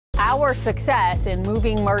Our success in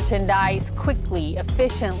moving merchandise quickly,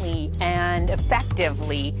 efficiently, and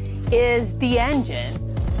effectively is the engine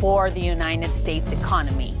for the United States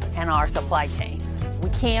economy and our supply chain.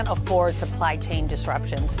 We can't afford supply chain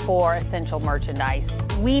disruptions for essential merchandise.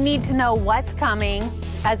 We need to know what's coming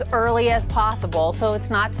as early as possible so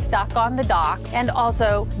it's not stuck on the dock. And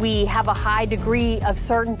also, we have a high degree of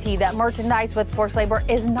certainty that merchandise with forced labor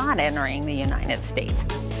is not entering the United States.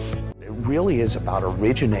 It really is about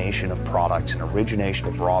origination of products and origination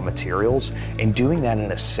of raw materials, and doing that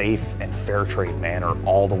in a safe and fair trade manner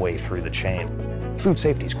all the way through the chain. Food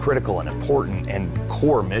safety is critical and important and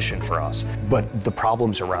core mission for us, but the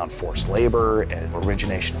problems around forced labor and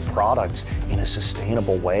origination of products in a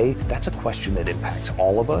sustainable way, that's a question that impacts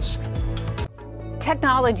all of us.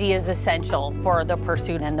 Technology is essential for the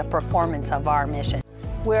pursuit and the performance of our mission.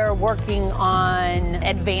 We're working on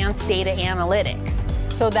advanced data analytics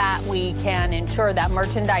so that we can ensure that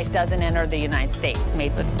merchandise doesn't enter the United States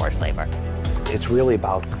made with forced labor. It's really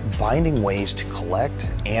about finding ways to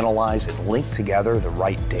collect, analyze, and link together the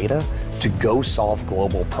right data to go solve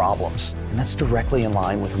global problems. And that's directly in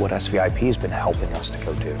line with what SVIP has been helping us to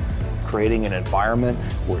go do. Creating an environment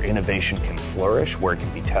where innovation can flourish, where it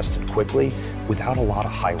can be tested quickly without a lot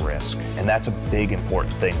of high risk. And that's a big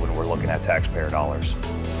important thing when we're looking at taxpayer dollars.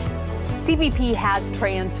 CBP has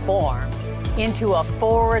transformed into a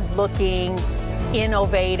forward-looking,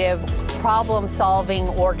 innovative, problem-solving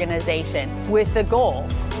organization with the goal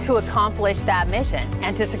to accomplish that mission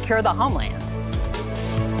and to secure the homeland.